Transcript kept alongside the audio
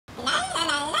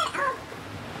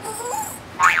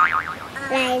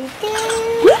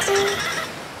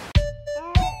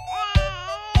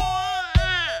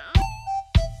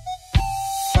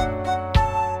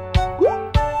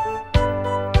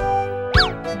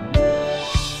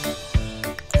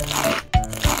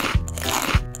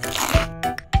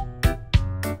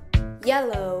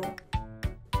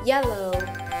Yellow.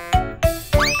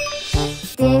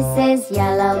 This is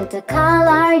yellow, the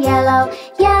color yellow.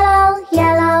 Yellow,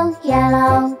 yellow,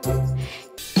 yellow.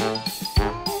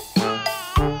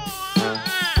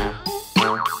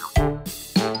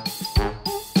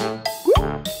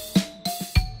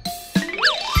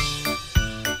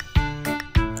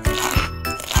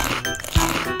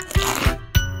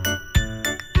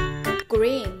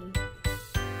 Green.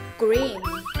 Green.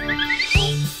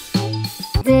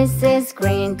 This is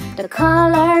green, the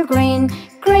color green.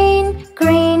 Green,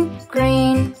 green,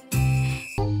 green.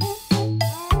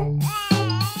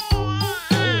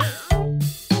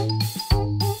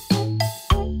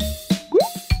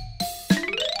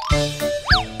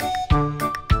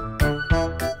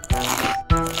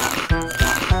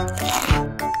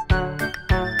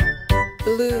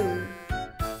 Blue.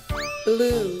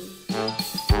 Blue.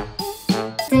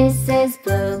 This is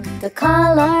blue, the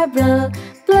color blue.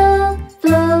 Blue,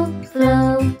 blue,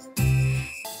 blue.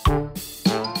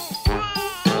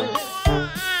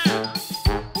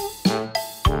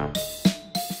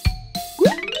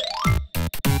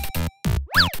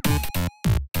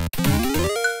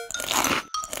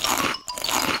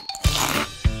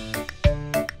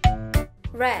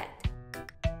 Red.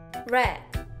 Red.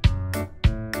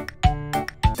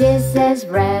 This is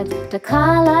red, the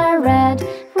color red.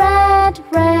 Red,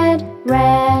 red,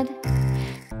 red.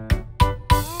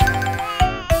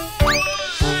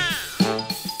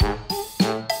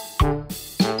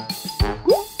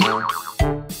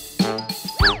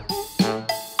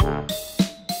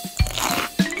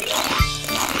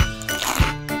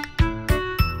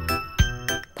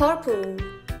 Purple.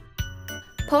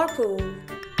 Purple.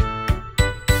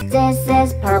 This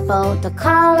is purple, the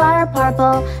color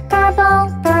purple. Purple,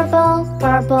 purple,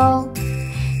 purple.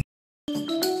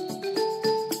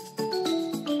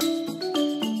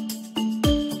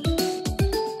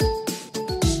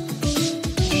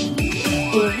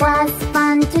 It was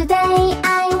fun today,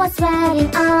 I was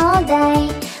sweating all day.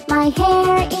 My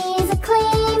hair is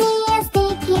clean and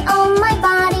sticky on my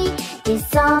body. The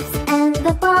soaps and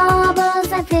the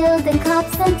bubbles I filled in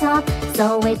cups and top.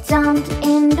 So we jumped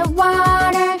in the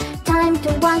water, time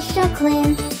to wash or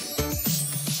clean.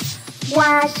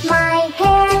 Wash my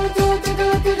hair,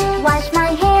 wash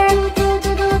my hair,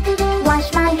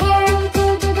 wash my hair,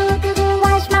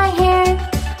 wash my hair,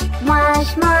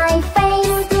 wash my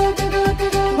face,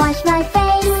 wash my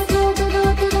face,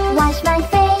 wash my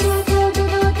face,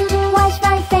 wash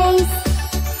my face.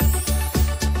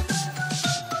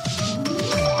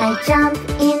 I jump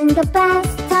in the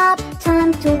bathtub,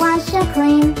 time to wash or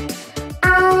clean.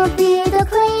 I'll be the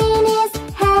cleanest,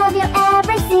 have you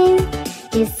ever seen?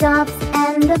 The soaps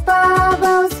and the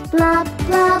bubbles, blub,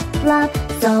 blub, blub.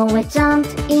 So I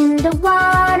jumped in the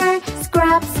water,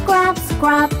 scrub, scrub,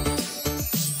 scrub.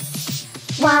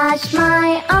 Wash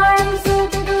my arms,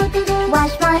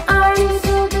 wash my arms,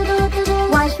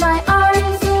 wash my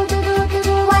arms,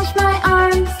 wash my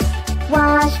arms.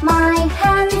 Wash my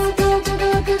hands,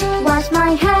 wash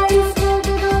my hands,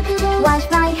 wash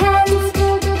my hands,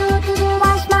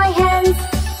 wash my hands.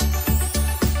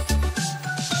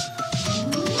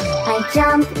 I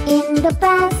jump in the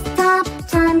bathtub,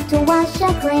 time to wash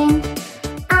or clean.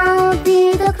 I'll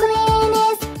be the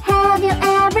cleanest, have you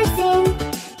ever seen?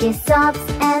 The soaps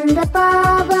and the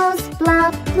bubbles,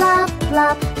 blub, blub,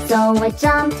 blub. So I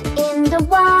jumped in the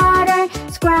water,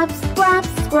 scrub, scrub,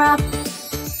 scrub.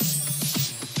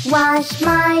 Wash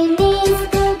my knees,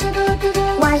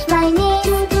 wash my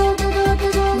knees,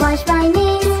 wash my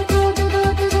knees,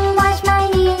 wash my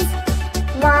knees.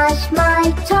 Wash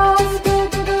my toes,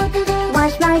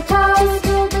 wash my toes,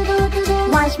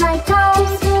 wash my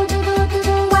toes,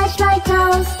 wash my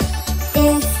toes.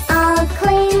 It's all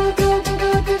clean,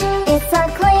 it's all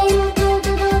clean,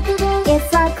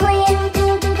 it's all clean,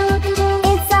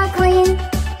 it's all clean.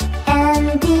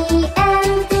 And the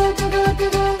end,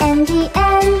 and the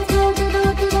end,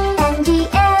 and the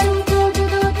end,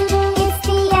 it's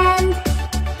the end.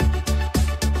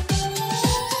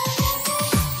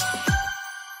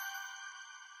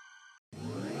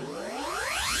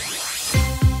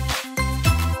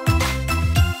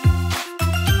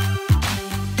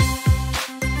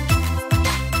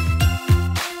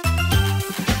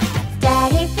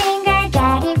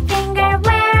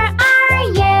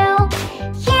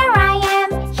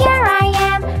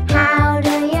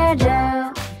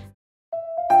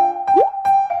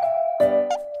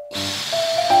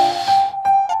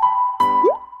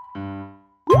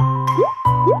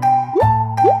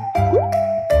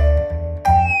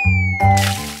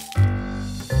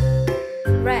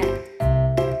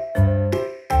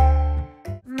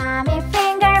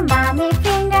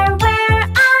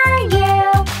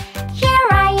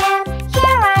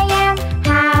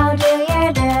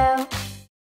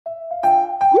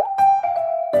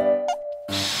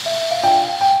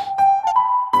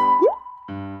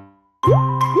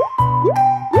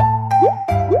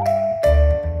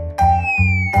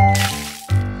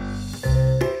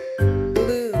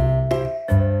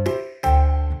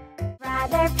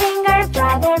 Sister finger,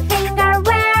 brother finger,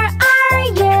 where are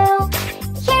you?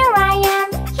 Here I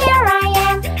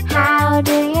am, how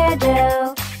do you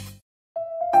do?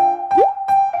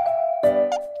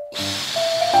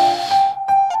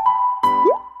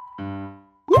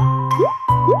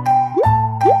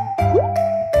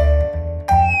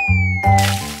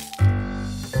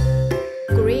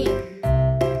 green,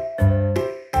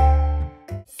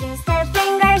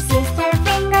 Sister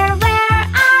finger, where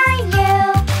are you?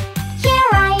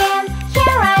 Here I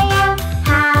am,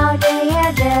 how do you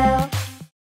do?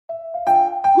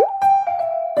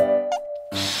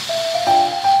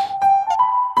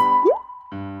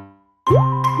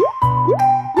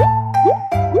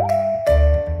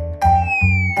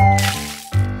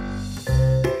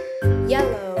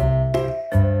 yellow,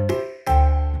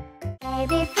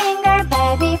 Baby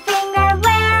finger,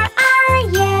 where are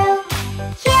you?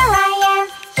 Here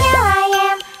I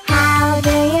am, how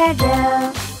do you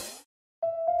do?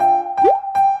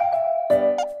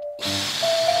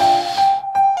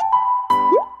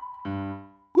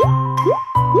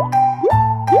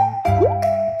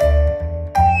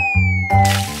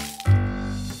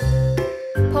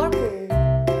 purple,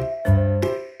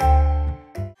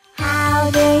 How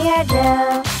do you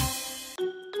do?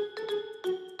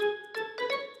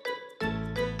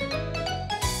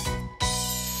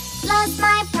 Lost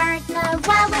my partner,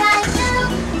 what will I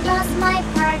do? Lost my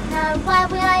partner,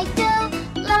 what will I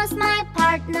do? Lost my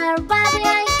partner, what will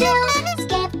I do?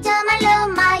 Skip to my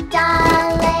loo, my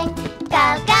darling. Go,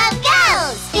 go, go!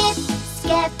 Skip,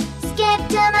 skip, skip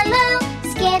to my loo.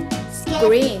 Skip, skip,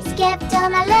 Green. skip to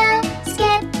my loo.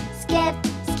 Skip, skip,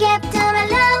 skip to my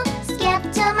loo. Skip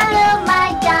to my loo, my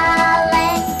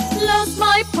darling. Lost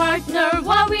my partner,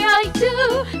 what will I do?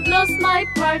 Lost my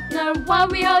partner,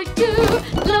 what will I do?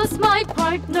 Lost my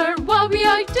partner, what will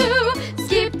I do?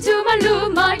 Skip to my loo,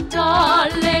 my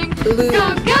darling. Blue.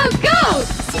 Go, go, go!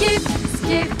 Skip,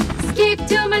 skip, skip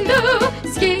to my loo.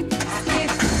 Skip, skip,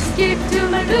 skip to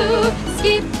my loo.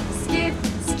 Skip, skip,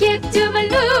 skip to my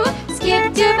loo.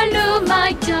 Skip to my loo,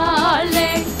 my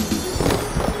darling.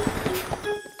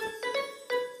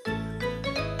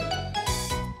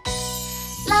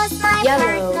 Lost my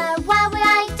Yellow. partner, what will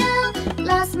I do?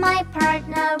 Lost my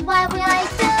partner, what will I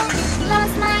do?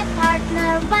 Lost my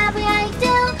partner, what will I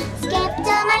do? Skip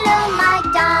to my loo, my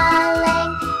darling.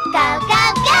 Go, go,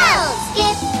 go!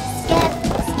 Skip, skip,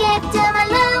 skip to my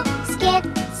loo. Skip,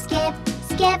 skip,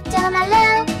 skip to my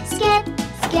loo. Skip,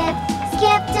 skip,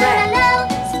 skip to my loo.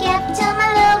 Skip to my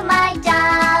loo, my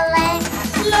darling.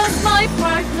 Lost my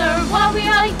partner, what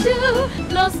will I do?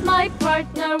 Lost my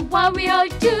partner, what will I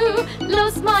do?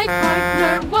 Lost my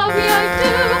partner, what will I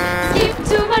do? Skip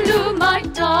to my loo, my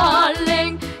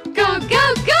darling. Go, go,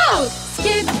 go!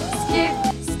 Skip, skip,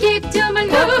 skip to my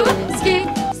loo. Skip,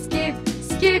 skip,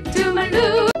 skip to my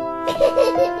loo.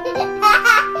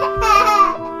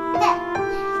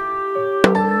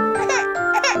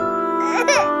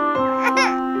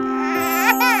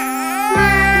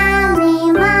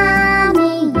 Mommy,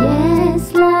 mommy,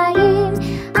 yes, Laim,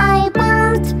 I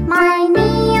bumped my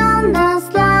knee on the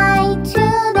slide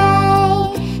today.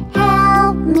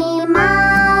 Help me,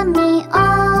 mommy,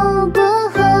 oh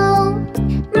boo-hoo.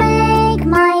 Make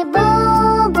my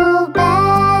boo-boo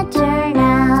better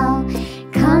now.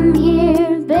 Come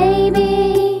here,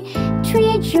 baby,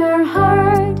 treat your heart.